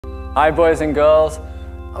Hi, boys and girls.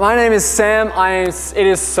 My name is Sam. It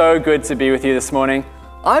is so good to be with you this morning.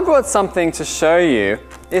 I brought something to show you.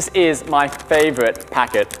 This is my favorite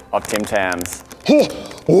packet of Tim Tams.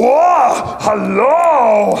 Wow!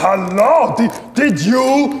 Hello! Did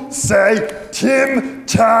you say Tim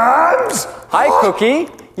Tams? Hi, Cookie.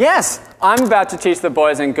 Yes, I'm about to teach the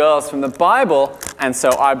boys and girls from the Bible, and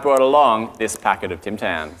so I brought along this packet of Tim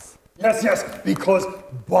Tams. Yes, because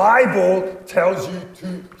Bible tells you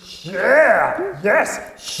to share. Yes,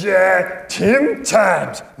 share Tim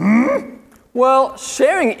Tams. Well,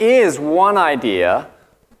 sharing is one idea,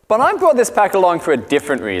 but I brought this packet along for a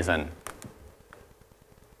different reason.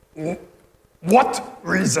 What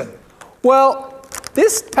reason? Well,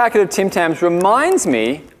 this packet of Tim Tams reminds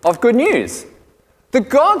me of good news.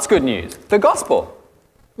 God's good news, the gospel.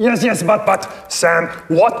 Yes, but Sam,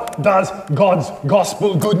 what does God's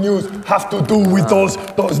gospel good news have to do with those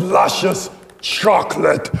luscious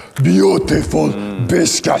chocolate, beautiful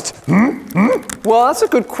biscuits? Well, that's a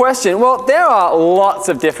good question. Well, there are lots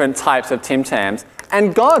of different types of Tim Tams,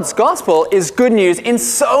 and God's gospel is good news in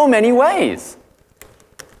so many ways.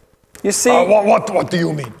 You see... What do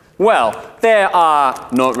you mean? Well, there are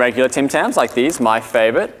not regular Tim Tams like these, my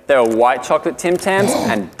favorite. There are white chocolate Tim Tams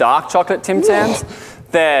and dark chocolate Tim Tams.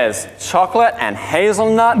 There's chocolate and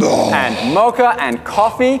hazelnut and mocha and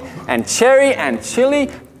coffee and cherry and chili,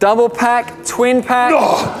 double pack, twin pack.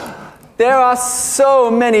 There are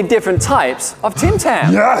so many different types of Tim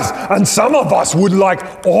Tams. Yes, and some of us would like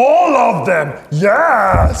all of them.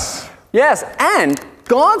 Yes. Yes, and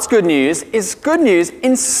God's good news is good news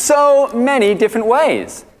in so many different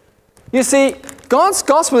ways. You see, God's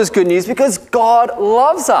gospel is good news because God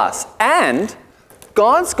loves us, and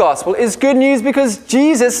God's gospel is good news because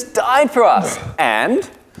Jesus died for us, and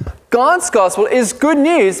God's gospel is good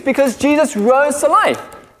news because Jesus rose to life,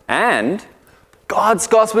 and God's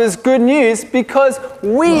gospel is good news because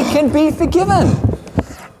we can be forgiven.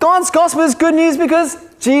 God's gospel is good news because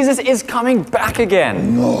Jesus is coming back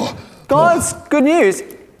again. God's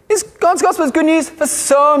gospel is good news for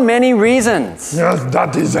so many reasons. Yes,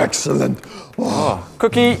 that is excellent.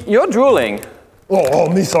 Cookie, you're drooling.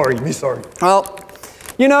 Me sorry. Well,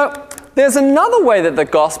 you know, there's another way that the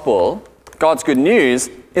gospel, God's good news,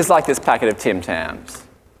 is like this packet of Tim Tams.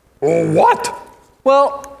 What?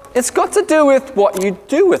 Well, it's got to do with what you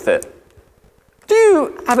do with it. Do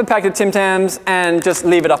you have a packet of Tim Tams and just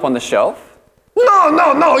leave it up on the shelf?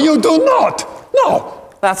 No, you do not. No.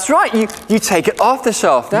 That's right. You take it off the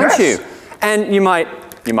shelf, don't you? And you might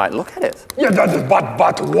look at it. Yeah,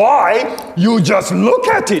 but why? You just look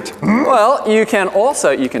at it. Well, you can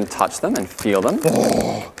touch them and feel them. But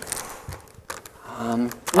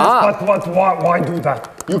why do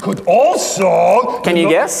that? You could also... Can you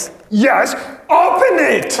guess? Yes, open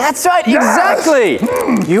it! That's right, yes. Exactly!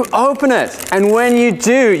 You open it, and when you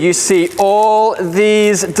do, you see all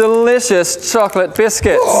these delicious chocolate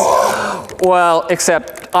biscuits. Well,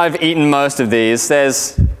 except I've eaten most of these.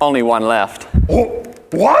 There's only one left.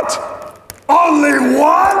 What? Only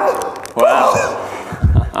one? Well,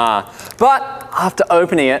 but after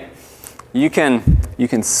opening it, you can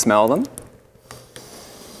smell them.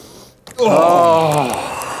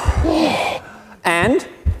 And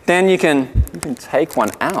then you can take one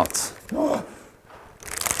out.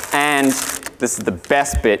 And this is the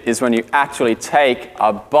best bit, is when you actually take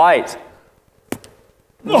a bite.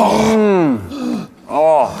 You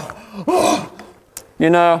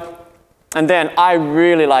know, and then I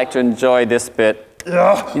really like to enjoy this bit.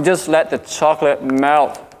 Yeah. You just let the chocolate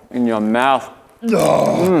melt in your mouth. You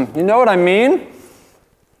know what I mean?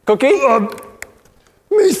 Cookie?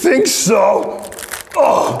 Me think so.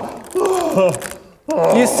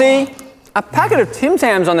 You see, a packet of Tim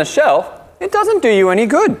Tams on the shelf, it doesn't do you any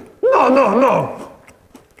good. No.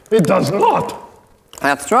 It does not.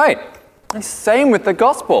 That's right. And same with the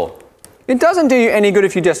gospel. It doesn't do you any good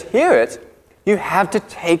if you just hear it. You have to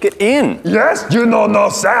take it in. Yes, no,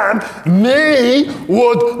 Sam. Me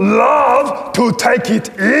would love to take it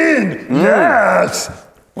in. Yes.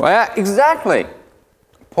 Well, exactly.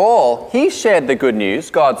 Paul, he shared the good news,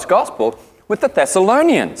 God's gospel, with the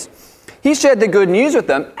Thessalonians. He shared the good news with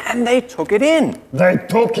them, and they took it in. They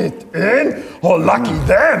took it in? Oh, lucky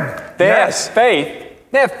them. Their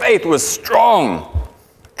faith was strong.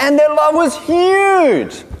 And their love was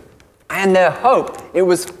huge. And their hope, it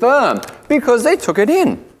was firm, because they took it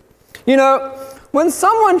in. You know, when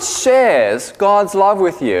someone shares God's love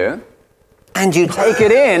with you, and you take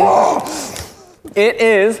it in, it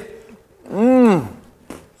is,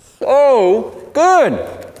 so good.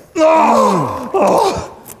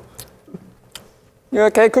 You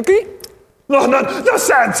okay, Cookie? No,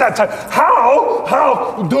 Sam.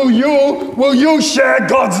 How will you share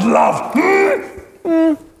God's love?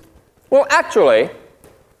 Well, actually,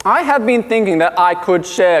 I have been thinking that I could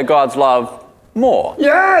share God's love more.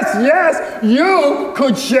 Yes, you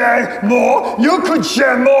could share more. You could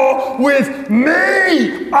share more with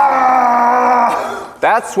me.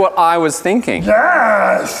 That's what I was thinking.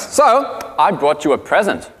 Yes. So, I brought you a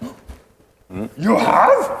present. You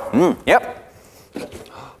have? Yep.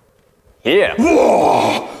 Here.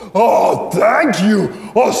 Whoa. Oh, thank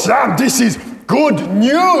you. Oh, Sam, this is good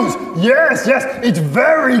news. Yes, it's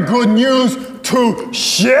very good news to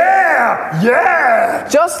share. Yeah.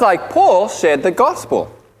 Just like Paul shared the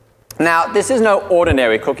gospel. Now, this is no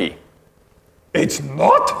ordinary cookie. It's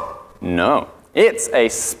not? No, it's a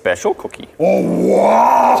special cookie. Oh,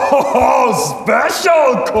 wow.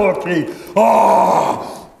 Special cookie.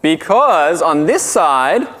 Oh. Because on this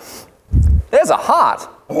side, there's a heart.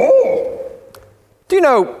 Oh. Do you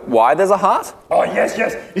know why there's a heart? Oh, yes.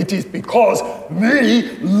 It is because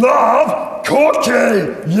me love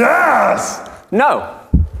cookie. Yes. No.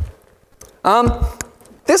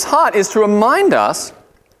 This heart is to remind us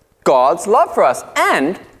God's love for us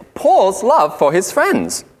and Paul's love for his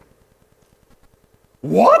friends.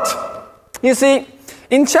 What? You see,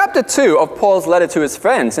 in chapter 2 of Paul's letter to his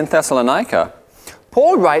friends in Thessalonica,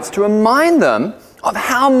 Paul writes to remind them of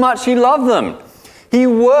how much he loved them. He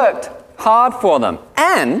worked hard for them,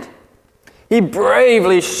 and he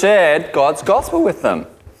bravely shared God's gospel with them.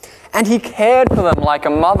 And he cared for them like a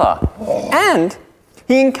mother. And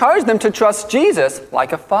he encouraged them to trust Jesus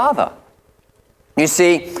like a father. You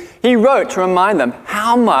see, he wrote to remind them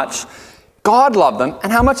how much God loved them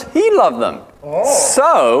and how much he loved them.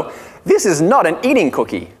 So, this is not an eating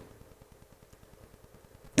cookie.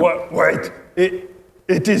 Wait,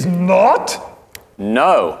 it is not?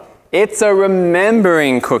 No, it's a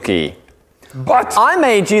remembering cookie. But I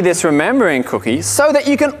made you this remembering cookie so that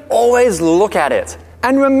you can always look at it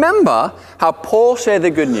and remember how Paul shared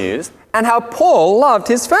the good news and how Paul loved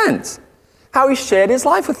his friends, how he shared his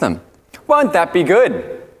life with them. Won't that be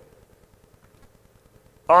good?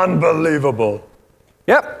 Unbelievable.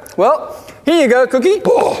 Yep. Well, here you go, cookie.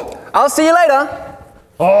 Oh. I'll see you later.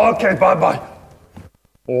 Okay, bye-bye.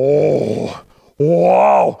 Oh,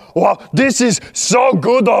 wow. This is so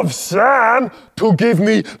good of Sam to give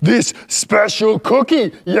me this special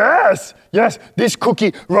cookie. Yes, this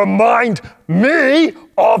cookie reminds me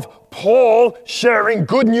of Paul sharing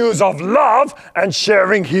good news of love and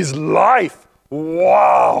sharing his life.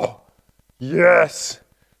 Wow. Yes.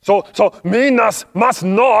 So me must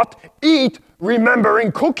not eat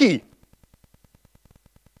remembering cookie.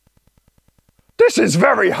 This is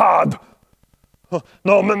very hard.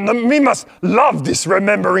 No, me must love this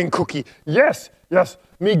remembering cookie. Yes,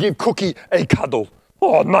 me give cookie a cuddle.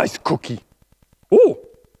 Oh, nice cookie. Oh,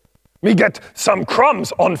 me get some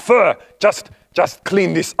crumbs on fur. Just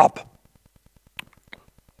clean this up.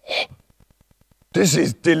 Oh, this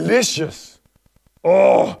is delicious.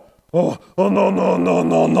 Oh,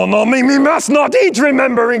 no, me must not eat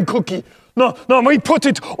remembering cookie. No, me put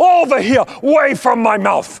it over here, away from my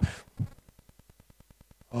mouth.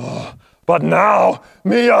 Oh, but now,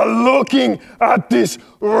 me are looking at this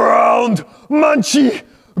round, munchy,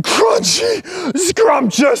 crunchy,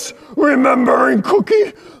 scrumptious remembering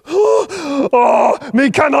cookie. Oh, me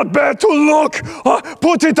cannot bear to look.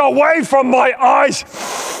 Put it away from my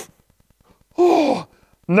eyes. Oh,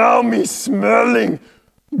 now me smelling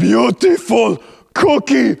beautiful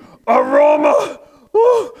cookie aroma.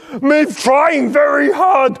 Oh, me trying very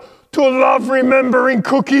hard to love remembering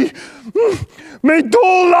cookie. Me do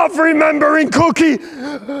love remembering cookie.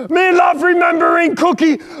 Me love remembering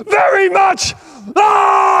cookie very much.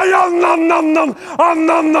 Ah, yum nom nom nom, nom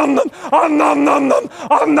nom nom nom, nom nom nom,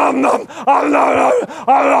 nom nom nom,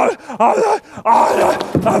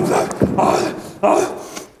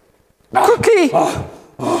 Cookie!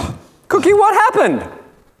 Cookie, what happened?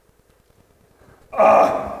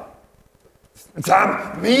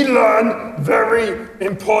 Sam, me learn very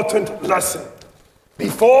important lesson.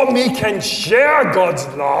 Before me can share God's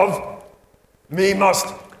love, me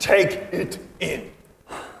must take it in.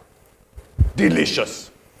 Delicious.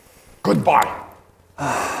 Goodbye.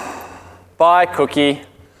 Bye, Cookie.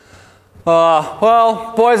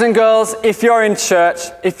 Well, boys and girls, if you're in church,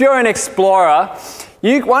 if you're an explorer,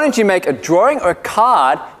 why don't you make a drawing or a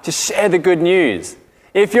card to share the good news?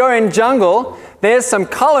 If you're in jungle, there's some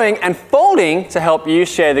coloring and folding to help you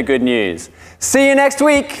share the good news. See you next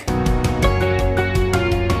week.